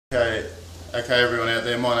Okay, everyone out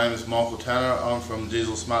there, my name is Michael Tanner. I'm from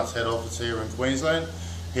Diesel Smart's head office here in Queensland.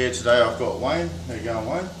 Here today I've got Wayne. How you going,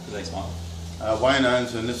 Wayne? Thanks, Michael. Wayne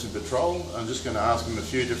owns a Nissan Patrol. I'm just going to ask him a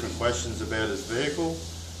few different questions about his vehicle.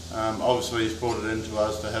 Obviously he's brought it in to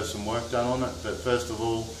us to have some work done on it, but first of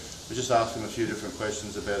all, we'll just ask him a few different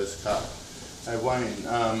questions about his car. Hey Wayne,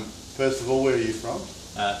 first of all, where are you from?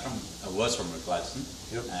 I was from Gladstone.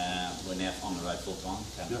 Yep. We're now on the road full time,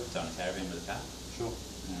 towing a caravan with a car. Sure.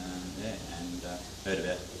 And heard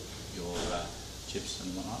about your chips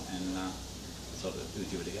and whatnot, and thought it would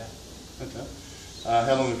give it a go. Okay.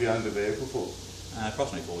 How long have you owned the vehicle for?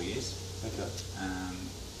 Approximately 4 years. Okay.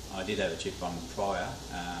 I did have a chip on prior,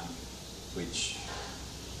 which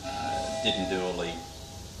didn't do all the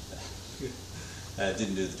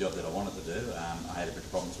didn't do the job that I wanted to do. I had a bit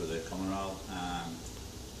of problems with the common rail.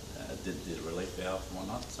 Did a relief valve and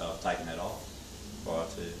whatnot, so I've taken that off prior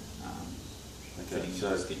to fitting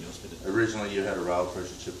yours, getting yours fitted. Originally you had a rail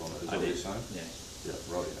pressure chip on it, is that what you're saying? Yeah. Yeah,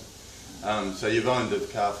 right, yeah. So you've owned the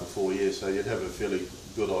car for 4 years, so you'd have a fairly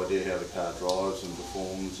good idea how the car drives and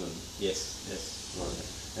performs and... Yes.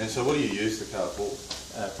 Right. And so what do you use the car for?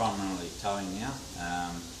 Primarily towing now.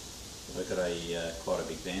 We've got quite a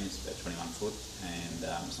big van, it's about 21 foot, and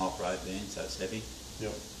it's an off-road van, so it's heavy.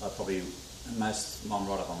 Yep. I'm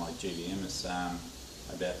right up on my GVM, is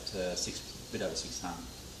about a bit over 6 tonne.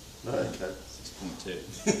 Oh, okay. 6.2.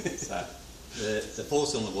 So the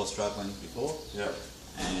four-cylinder was struggling before. Yep.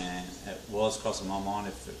 And it was crossing my mind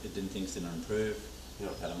if things didn't improve,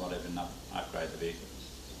 yep, that I might even upgrade the vehicle.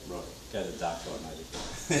 Right. Go to the dark side maybe.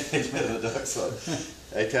 Go to the dark side.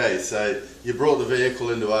 Okay, so you brought the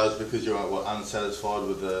vehicle into ours because you were unsatisfied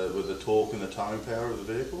with the torque and the towing power of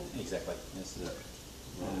the vehicle? Exactly, yes. Yeah.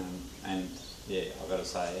 Right. And yeah, I've got to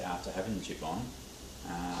say, after having the chip on,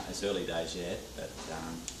 it's early days yet, but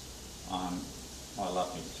I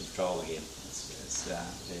love my Patrol again. It's a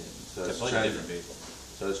completely different vehicle.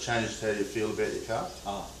 So it's changed how you feel about your car?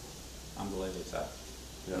 Oh, unbelievably so.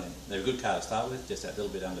 Yeah. They're a good car to start with, just that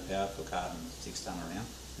little bit underpowered for a car and 6 tonne around.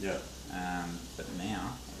 Yeah. But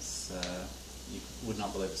now, you would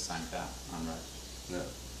not believe it's the same car on road. Yeah.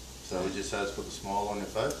 So would you say it's put a smile on your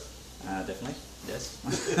face? Definitely, yes.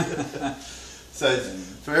 So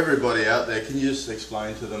for everybody out there, can you just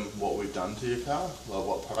explain to them what we've done to your car, like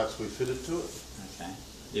what products we've fitted to it? Okay.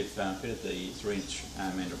 You've fitted the 3-inch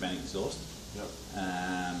Mandrabanic exhaust. Yep.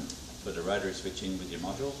 Put a rotary switch in with your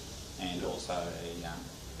module, and also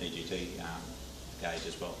a EGT gauge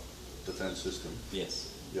as well. Defence system? Yes.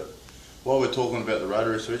 Yep. While we're talking about the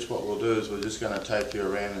rotary switch, what we'll do is we're just going to take you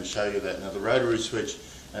around and show you that. Now the rotary switch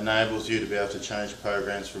enables you to be able to change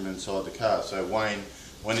programs from inside the car. So Wayne,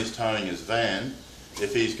 when he's towing his van,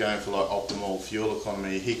 if he's going for like optimal fuel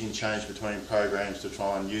economy, he can change between programs to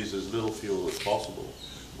try and use as little fuel as possible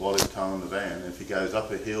while he's towing the van. If he goes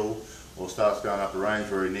up a hill or starts going up a range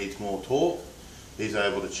where he needs more torque, he's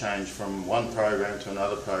able to change from one program to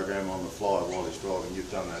another program on the fly while he's driving. You've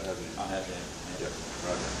done that, haven't you? I have, yeah. Yep.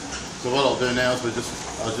 Right. So what I'll do now is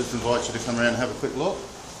I'll just invite you to come around and have a quick look.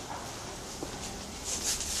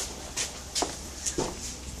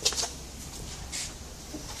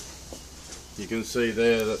 You can see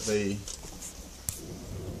there that the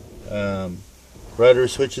rotary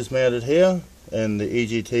switch is mounted here and the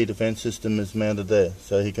EGT defence system is mounted there,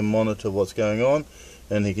 so he can monitor what's going on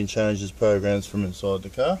and he can change his programs from inside the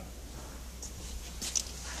car.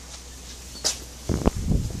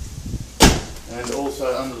 And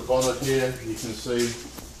also under the bonnet here you can see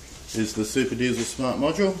is the Super Diesel Smart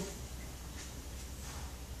module.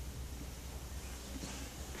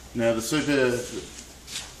 Now the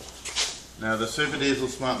Super Diesel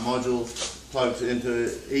Smart module plugs into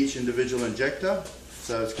each individual injector,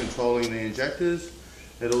 so it's controlling the injectors.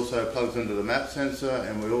 It also plugs into the map sensor,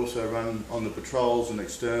 and we also run on the Patrols an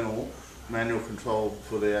external manual control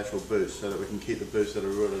for the actual boost, so that we can keep the boost at a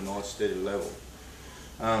really nice steady level.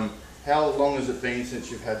 How long has it been since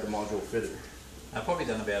you've had the module fitted? I've probably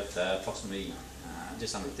done about approximately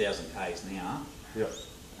just under 1,000 k's now. Yep.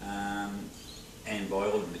 And by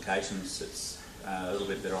all indications, it's a little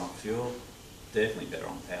bit better on fuel, definitely better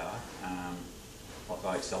on power. Like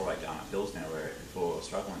I accelerate going up hills now where before I was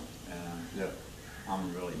struggling. Yep.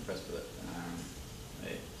 I'm really impressed with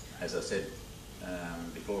it. As I said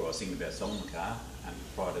before, I was thinking about selling the car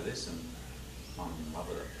prior to this, and I'm in love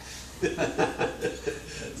with it.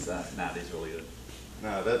 It is really good.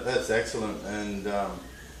 No, that's excellent, and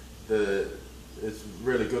it's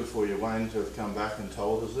really good for you, Wayne, to have come back and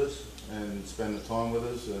told us this and spend the time with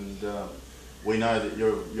us. And we know that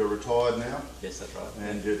you're retired now. Yes, that's right.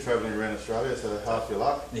 And you're travelling around Australia, so half your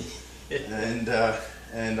luck. Yeah. And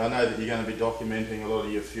And I know that you're going to be documenting a lot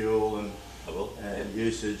of your fuel and I will.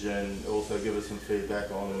 usage, and also give us some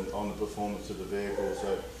feedback on the performance of the vehicle.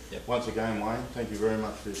 So Yep. once again, Wayne, thank you very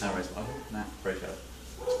much for your time. No worries, Michael. No, appreciate it.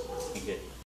 Thank you.